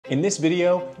In this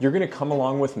video, you're gonna come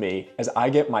along with me as I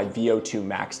get my VO2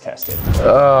 Max tested.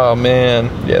 Oh man,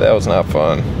 yeah, that was not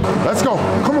fun. Let's go,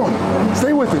 come on,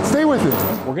 stay with it, stay with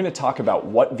it. We're gonna talk about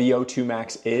what VO2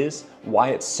 Max is,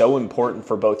 why it's so important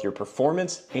for both your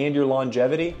performance and your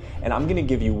longevity, and I'm gonna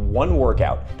give you one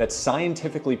workout that's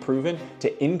scientifically proven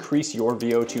to increase your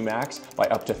VO2 Max by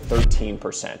up to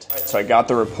 13%. So I got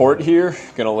the report here,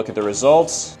 gonna look at the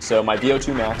results. So my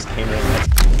VO2 Max came in.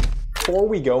 Before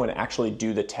we go and actually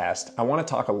do the test, I want to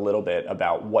talk a little bit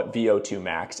about what VO2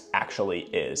 Max actually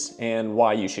is and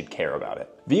why you should care about it.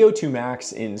 VO2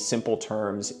 Max, in simple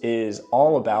terms, is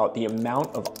all about the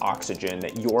amount of oxygen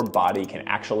that your body can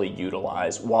actually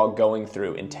utilize while going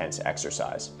through intense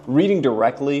exercise. Reading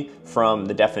directly from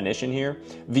the definition here,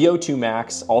 VO2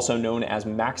 Max, also known as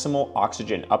maximal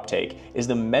oxygen uptake, is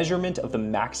the measurement of the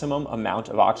maximum amount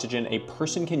of oxygen a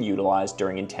person can utilize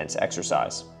during intense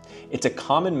exercise. It's a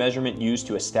common measurement used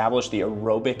to establish the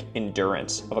aerobic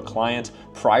endurance of a client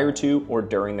prior to or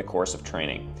during the course of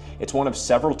training. It's one of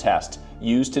several tests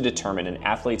used to determine an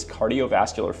athlete's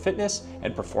cardiovascular fitness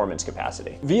and performance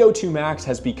capacity. VO2 Max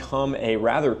has become a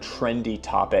rather trendy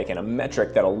topic and a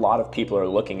metric that a lot of people are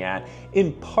looking at,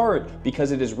 in part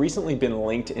because it has recently been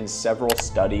linked in several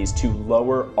studies to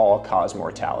lower all-cause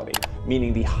mortality,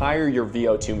 meaning the higher your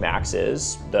VO2 Max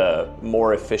is, the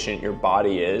more efficient your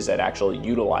body is at actually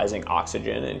utilizing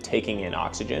oxygen and taking in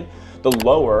oxygen, the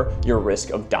lower your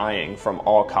risk of dying from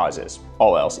all causes,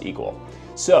 all else equal.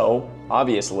 So,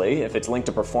 obviously, if it's linked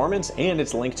to performance and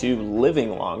it's linked to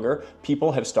living longer,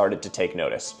 people have started to take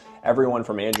notice. Everyone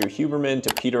from Andrew Huberman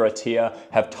to Peter Attia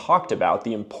have talked about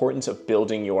the importance of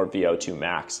building your VO2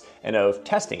 Max and of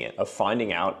testing it, of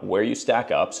finding out where you stack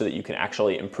up so that you can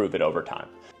actually improve it over time.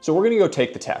 So we're gonna go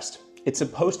take the test. It's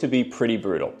supposed to be pretty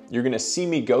brutal. You're gonna see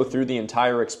me go through the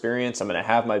entire experience. I'm gonna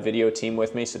have my video team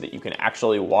with me so that you can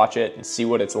actually watch it and see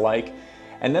what it's like.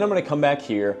 And then I'm gonna come back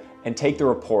here and take the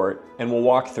report and we'll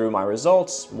walk through my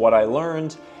results, what I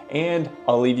learned, and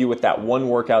I'll leave you with that one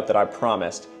workout that I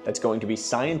promised that's going to be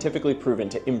scientifically proven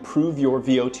to improve your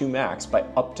VO2 Max by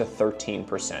up to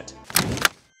 13%.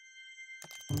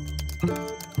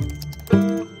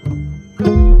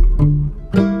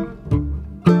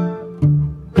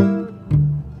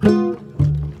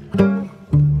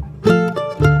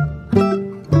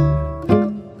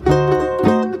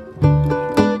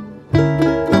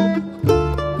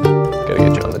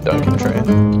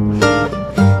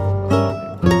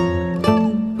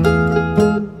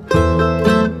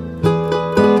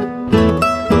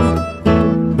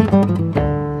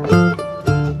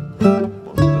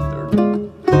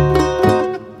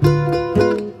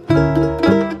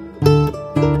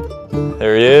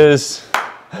 There he is.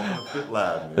 XFIT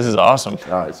Lab. This is awesome.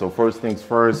 All right, so first things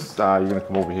first, you're gonna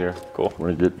come over here. Cool.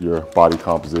 We're gonna get your body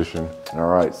composition. All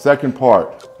right, second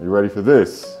part. You ready for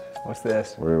this? What's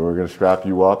this? We're gonna strap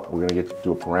you up. We're gonna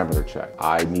do a parameter check.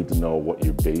 I need to know what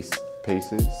your base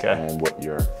pace is and what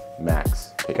your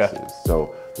max pace is.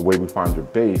 So the way we find your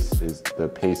base is the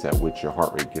pace at which your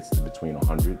heart rate gets to between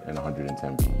 100 and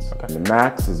 110 beats. And the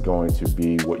max is going to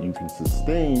be what you can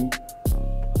sustain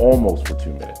almost for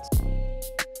 2 minutes.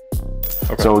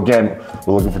 So again,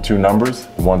 we're looking for two numbers.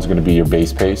 One's gonna be your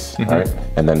base pace, right?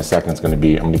 And then the second's gonna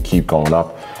be, I'm gonna keep going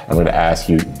up. I'm gonna ask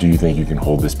you, do you think you can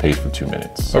hold this pace for 2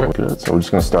 minutes? So good. So we're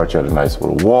just gonna start you at a nice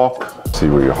little walk, see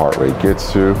where your heart rate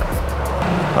gets to.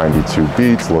 92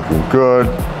 beats, looking good.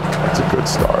 That's a good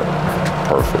start.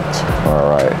 Perfect.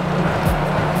 All right.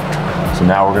 So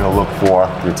now we're gonna look for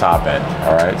your top end,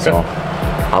 all right? So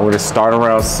I'm gonna start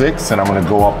around 6 and I'm gonna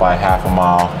go up by half a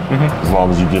mile as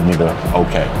long as you give me the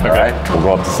okay. All right? We'll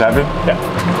go up to 7. Yeah.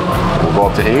 We'll go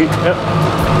up to 8. Yep.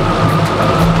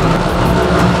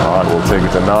 All right, we'll take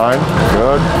it to 9.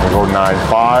 Good. We'll go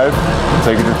 9.5.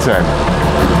 Take it to 10.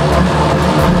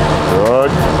 Good.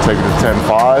 Take it to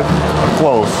 10.5.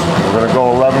 Close. We're gonna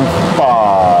go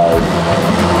 11.5.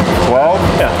 12?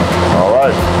 Yeah. All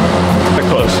right. Pretty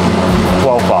close.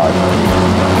 12.5.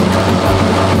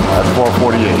 That's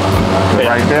 448. Yeah.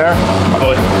 Right there?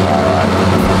 Oh,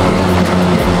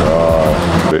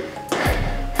 All right.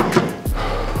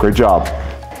 Great job.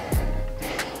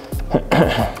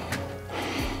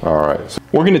 All right.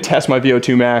 We're gonna test my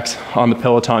VO2 Max on the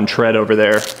Peloton tread over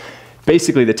there.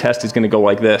 Basically, the test is gonna go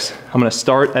like this. I'm gonna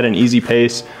start at an easy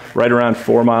pace, right around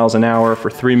 4 miles an hour for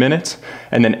 3 minutes.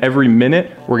 And then every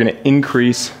minute, we're gonna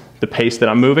increase the pace that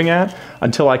I'm moving at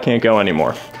until I can't go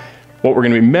anymore. What we're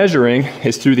gonna be measuring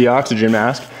is through the oxygen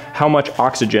mask, how much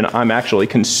oxygen I'm actually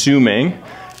consuming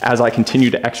as I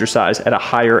continue to exercise at a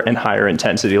higher and higher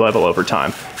intensity level over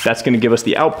time. That's gonna give us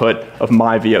the output of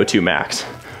my VO2 max.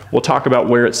 We'll talk about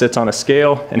where it sits on a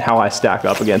scale and how I stack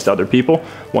up against other people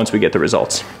once we get the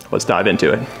results. Let's dive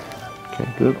into it. Okay,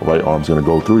 good. Right arm's gonna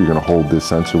go through. You're gonna hold this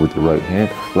sensor with your right hand.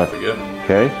 Left. Pretty good.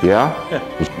 Okay, yeah?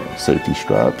 Safety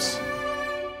straps.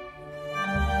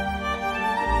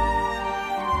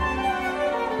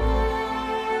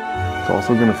 It's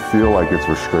also gonna feel like it's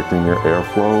restricting your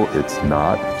airflow. It's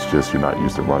not. It's just you're not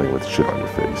used to running with shit on your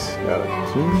face. Got it.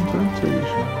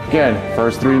 Again,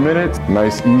 first 3 minutes,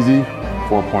 nice, easy,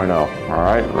 4.0. All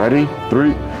right, ready?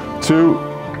 3, 2,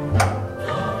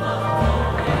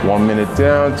 1 minute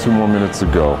down, 2 more minutes to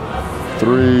go.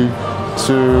 3,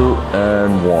 2,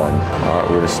 and 1. All right,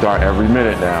 we're gonna start every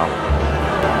minute now.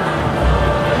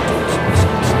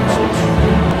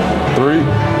 3,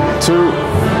 2,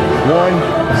 1,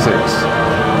 6.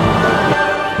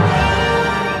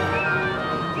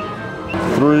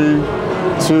 3,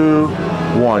 2,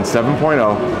 1,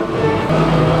 7.0.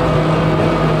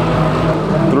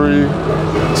 3,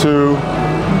 2,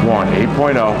 1,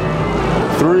 8.0.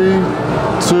 3,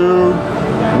 2,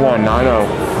 1, 9.0.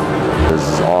 This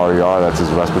is RER, that's his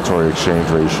respiratory exchange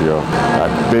ratio.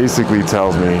 That basically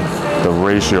tells me the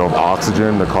ratio of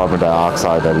oxygen, the carbon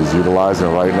dioxide that he's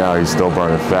utilizing. Right now, he's still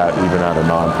burning fat, even at a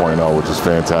 9.0, which is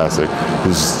fantastic.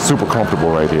 He's super comfortable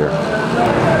right here.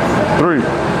 3,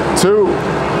 2,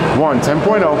 1,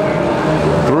 10.0.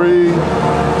 3,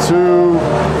 2,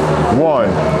 1,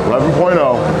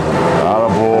 11.0.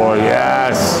 Attaboy,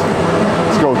 yes.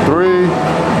 Let's go 3,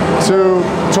 2,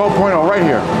 12.0 right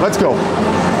here. Let's go.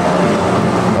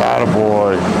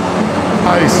 Attaboy.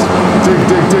 Nice. Dig,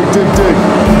 dig, dig, dig, dig.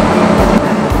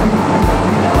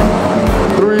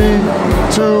 3,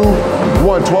 2,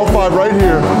 1, 12.5 right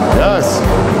here. Yes.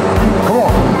 Come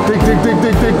on. Dig, dig, dig,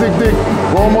 dig, dig, dig, dig.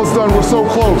 We're almost done. We're so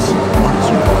close.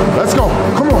 Let's go.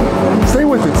 Come on. Stay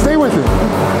with it. Stay with it.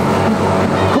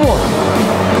 Come on.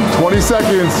 20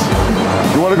 seconds.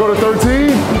 You want to go to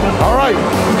 13? All right.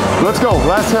 Let's go.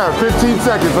 Last half. 15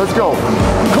 seconds. Let's go.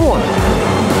 Come on.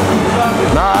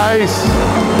 Nice.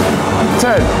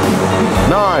 10,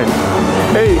 9,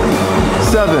 8,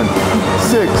 7,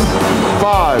 6,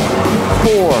 5,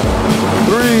 4,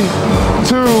 3,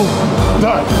 2,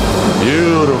 done.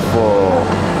 Beautiful.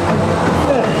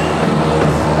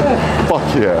 Fuck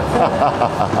yeah.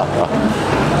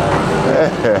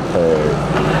 Hey.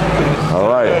 All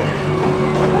right.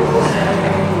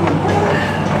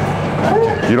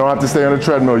 You don't have to stay on the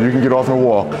treadmill. You can get off and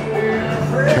walk.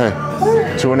 Okay.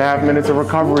 2.5 minutes of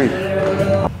recovery.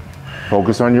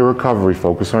 Focus on your recovery.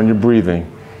 Focus on your breathing.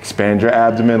 Expand your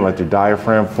abdomen. Let your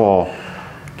diaphragm fall.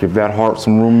 Give that heart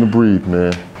some room to breathe,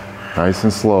 man. Nice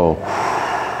and slow.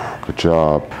 Good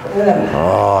job.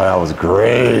 Oh, that was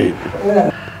great.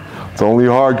 It's only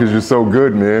hard because you're so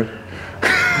good, man.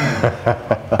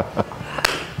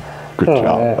 Good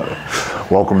job.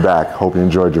 Welcome back. Hope you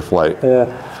enjoyed your flight. Yeah.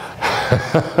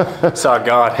 Saw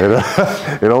God.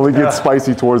 It only gets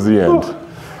spicy towards the end.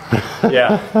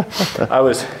 Yeah. I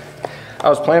was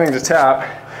planning to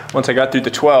tap once I got through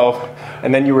the 12,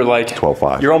 and then you were like,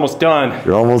 12.5. You're almost done.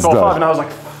 You're almost 12.5, done. and I was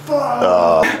like,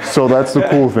 fuck. So that's the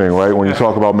cool thing, right? When you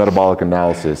talk about metabolic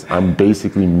analysis, I'm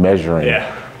basically measuring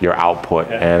your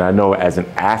output. And I know as an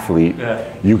athlete,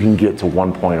 you can get to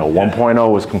 1.0.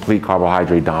 1.0 is complete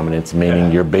carbohydrate dominance,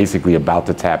 meaning you're basically about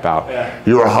to tap out.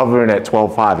 You were hovering at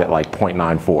 12.5 at like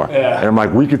 0.94. And I'm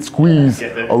like, we could squeeze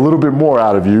a little bit more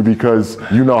out of you because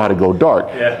you know how to go dark.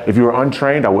 If you were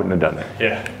untrained, I wouldn't have done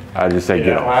that. I'd just say,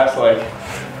 get the last like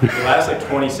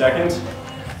 20 seconds,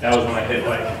 that was when I hit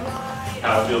like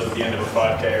how it feels at the end of a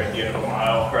 5K or at the end of a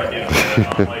mile or at the end of a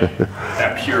marathon, like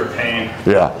that pure pain.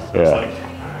 It's like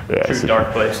true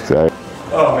dark place.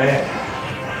 Oh man,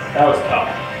 that was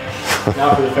tough.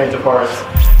 Not for the faint of heart.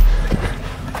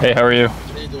 Hey, how are you?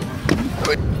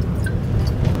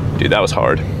 Dude, that was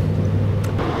hard.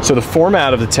 So the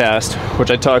format of the test, which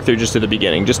I talked through just at the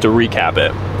beginning, just to recap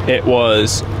it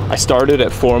was, I started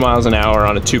at 4 miles an hour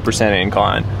on a 2%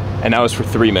 incline, and that was for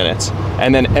 3 minutes.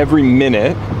 And then every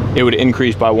minute, it would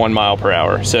increase by 1 mile per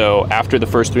hour. So after the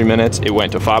first 3 minutes, it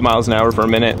went to 5 miles an hour for a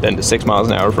minute, then to 6 miles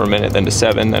an hour for a minute, then to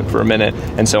 7, then for a minute,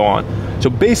 and so on. So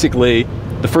basically,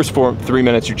 the first 3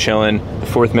 minutes you're chilling, the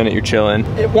 4th minute you're chilling.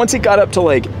 Once it got up to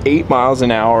like 8 miles an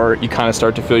hour, you kind of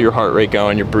start to feel your heart rate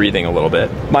going, you're breathing a little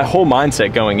bit. My whole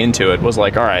mindset going into it was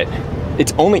like, all right,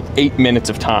 it's only 8 minutes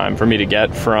of time for me to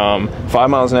get from 5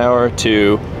 miles an hour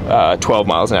to 12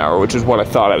 miles an hour, which is what I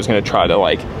thought I was gonna try to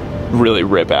like really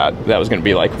rip at. That was gonna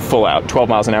be like full out. 12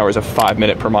 miles an hour is a 5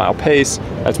 minute per mile pace.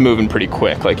 That's moving pretty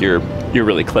quick. Like you're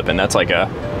really clipping. That's like a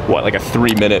what, like a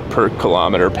 3 minute per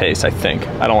kilometer pace, I think.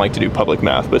 I don't like to do public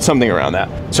math, but something around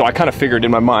that. So I kind of figured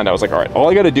in my mind, I was like, all right, all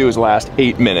I gotta do is last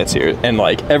 8 minutes here. And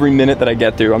like every minute that I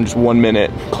get through, I'm just 1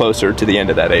 minute closer to the end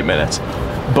of that 8 minutes.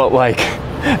 But like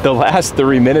the last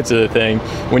 3 minutes of the thing,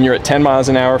 when you're at 10 miles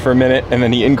an hour for a minute and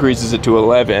then he increases it to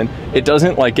 11, it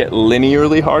doesn't like get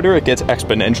linearly harder, it gets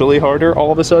exponentially harder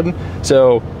all of a sudden.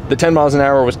 So the 10 miles an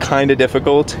hour was kind of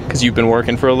difficult because you've been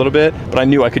working for a little bit, but I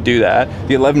knew I could do that.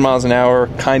 The 11 miles an hour,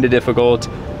 kind of difficult.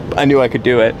 I knew I could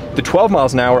do it. The 12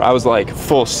 miles an hour, I was like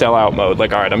full sellout mode.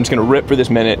 Like, all right, I'm just gonna rip for this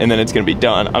minute and then it's gonna be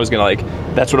done. I was gonna like,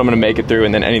 that's what I'm gonna make it through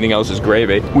and then anything else is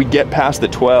gravy. We get past the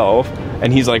 12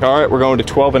 and he's like, all right, we're going to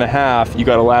 12 and a half. You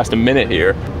gotta last a minute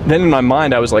here. Then in my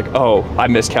mind, I was like, oh, I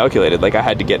miscalculated. Like I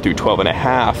had to get through 12 and a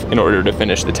half in order to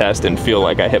finish the test and feel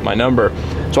like I hit my number.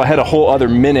 So I had a whole other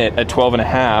minute at 12 and a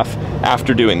half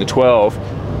after doing the 12.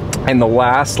 And the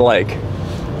last like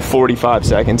 45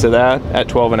 seconds of that at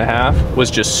 12 and a half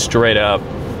was just straight up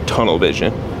tunnel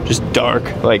vision, just dark,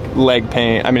 like leg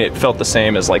pain. I mean, it felt the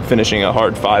same as like finishing a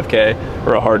hard 5K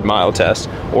or a hard mile test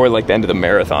or like the end of the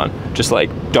marathon, just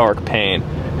like dark pain.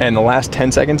 And the last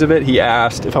 10 seconds of it, he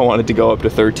asked if I wanted to go up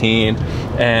to 13.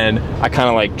 And I kind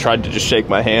of like tried to just shake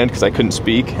my hand because I couldn't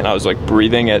speak. And I was like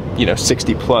breathing at,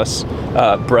 60 plus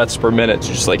breaths per minute,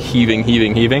 just like heaving.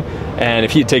 And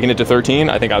if he had taken it to 13,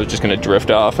 I think I was just gonna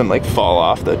drift off and like fall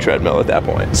off the treadmill at that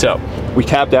point. So we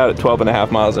capped out at 12 and a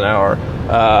half miles an hour.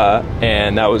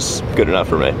 And that was good enough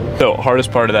for me. The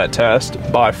hardest part of that test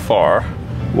by far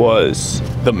was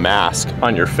the mask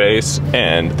on your face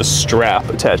and the strap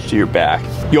attached to your back.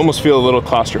 You almost feel a little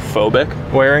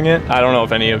claustrophobic wearing it. I don't know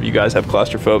if any of you guys have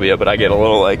claustrophobia, but I get a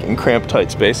little like in cramped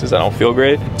tight spaces, I don't feel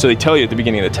great. So they tell you at the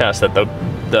beginning of the test that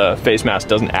the face mask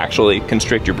doesn't actually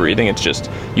constrict your breathing, it's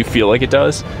just you feel like it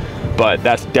does. But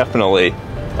that's definitely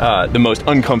the most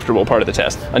uncomfortable part of the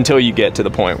test until you get to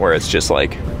the point where it's just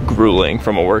like grueling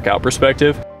from a workout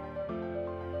perspective.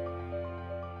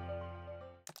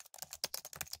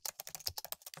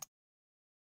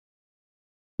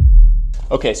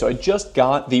 Okay, so I just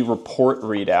got the report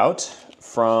readout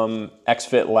from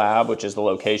XFIT Lab, which is the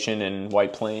location in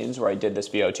White Plains where I did this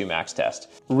VO2 Max test.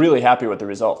 Really happy with the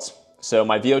results. So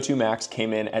my VO2 Max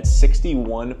came in at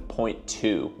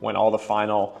 61.2 when all the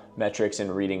final metrics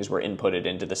and readings were inputted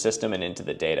into the system and into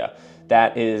the data.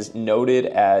 That is noted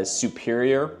as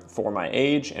superior for my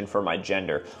age and for my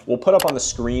gender. We'll put up on the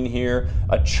screen here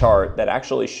a chart that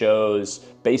actually shows,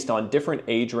 based on different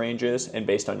age ranges and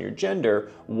based on your gender,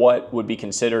 what would be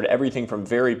considered everything from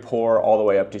very poor all the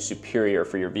way up to superior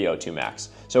for your VO2 Max.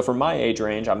 So for my age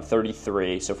range, I'm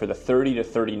 33, so for the 30 to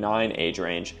 39 age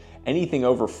range, anything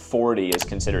over 40 is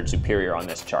considered superior on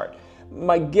this chart.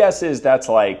 My guess is that's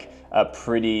like a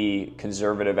pretty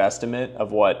conservative estimate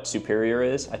of what superior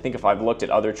is. I think if I've looked at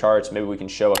other charts, maybe we can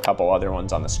show a couple other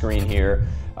ones on the screen here.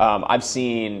 I've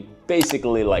seen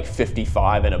basically like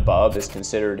 55 and above is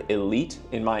considered elite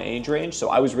in my age range. So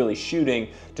I was really shooting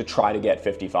to try to get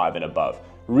 55 and above.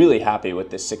 Really happy with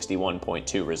this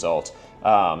 61.2 result.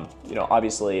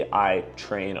 Obviously I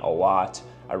train a lot.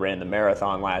 I ran the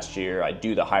marathon last year. I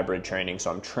do the hybrid training,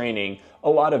 so I'm training a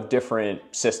lot of different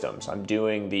systems. I'm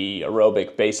doing the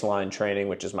aerobic baseline training,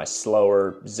 which is my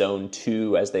slower zone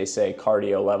 2, as they say,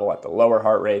 cardio level at the lower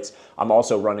heart rates. I'm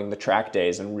also running the track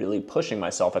days and really pushing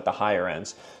myself at the higher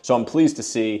ends. So I'm pleased to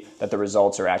see that the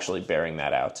results are actually bearing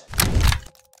that out.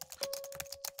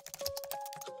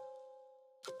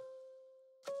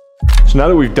 So now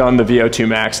that we've done the VO2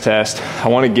 Max test, I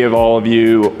want to give all of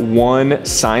you one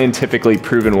scientifically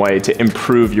proven way to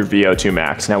improve your VO2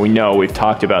 Max. Now we know, we've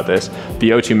talked about this,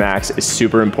 VO2 Max is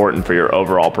super important for your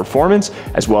overall performance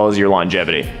as well as your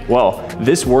longevity. Well,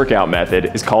 this workout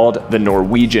method is called the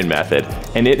Norwegian Method,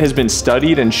 and it has been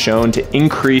studied and shown to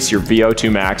increase your VO2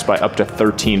 Max by up to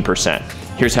 13%.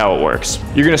 Here's how it works.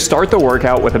 You're gonna start the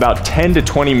workout with about 10 to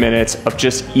 20 minutes of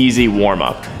just easy warm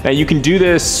up. Now you can do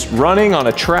this running on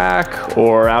a track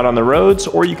or out on the roads,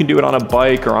 or you can do it on a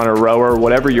bike or on a rower,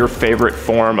 whatever your favorite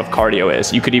form of cardio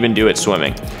is. You could even do it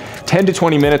swimming. 10 to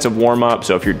 20 minutes of warm up,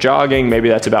 so if you're jogging, maybe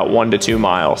that's about 1 to 2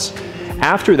 miles.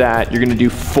 After that, you're gonna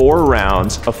do 4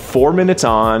 rounds of 4 minutes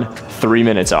on, 3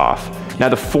 minutes off. Now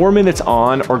the 4 minutes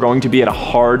on are going to be at a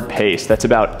hard pace. That's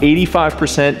about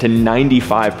 85% to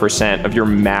 95% of your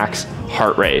max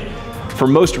heart rate. For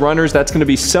most runners, that's gonna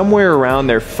be somewhere around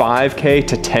their 5K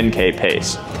to 10K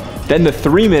pace. Then the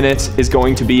 3 minutes is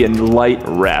going to be in light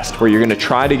rest, where you're gonna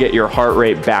try to get your heart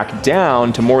rate back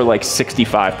down to more like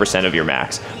 65% of your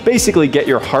max. Basically get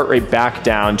your heart rate back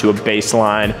down to a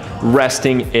baseline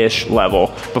resting-ish level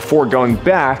before going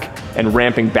back and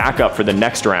ramping back up for the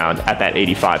next round at that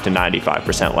 85 to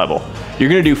 95% level. You're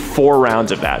gonna do 4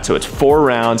 rounds of that. So it's 4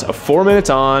 rounds of 4 minutes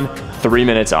on, 3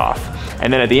 minutes off.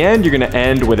 And then at the end, you're gonna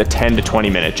end with a 10 to 20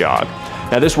 minute jog.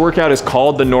 Now this workout is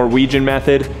called the Norwegian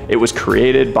Method. It was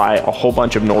created by a whole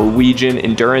bunch of Norwegian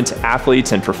endurance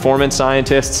athletes and performance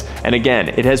scientists. And again,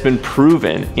 it has been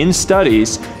proven in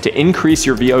studies to increase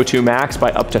your VO2 max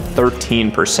by up to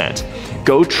 13%.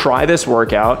 Go try this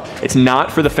workout. It's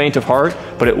not for the faint of heart,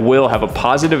 but it will have a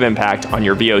positive impact on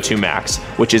your VO2 max,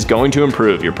 which is going to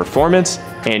improve your performance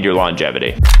and your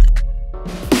longevity.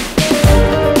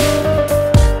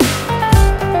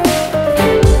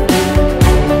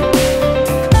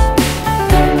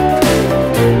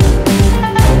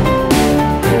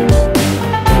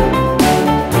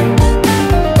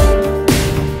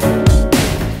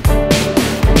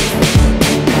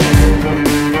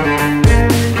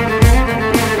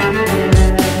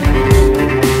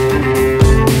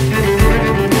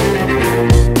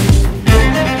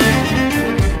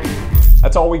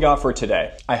 That's all we got for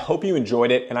today. I hope you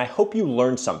enjoyed it and I hope you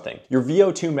learned something. Your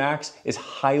VO2 max is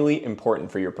highly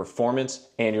important for your performance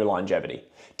and your longevity.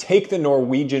 Take the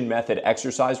Norwegian Method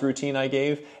exercise routine I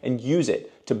gave and use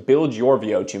it to build your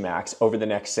VO2 max over the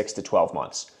next 6 to 12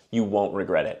 months. You won't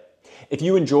regret it. If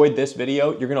you enjoyed this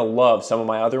video, you're gonna love some of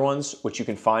my other ones, which you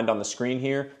can find on the screen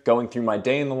here, going through my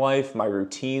day in the life, my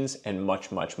routines, and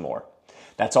much, much more.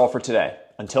 That's all for today.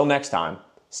 Until next time,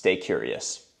 stay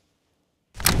curious.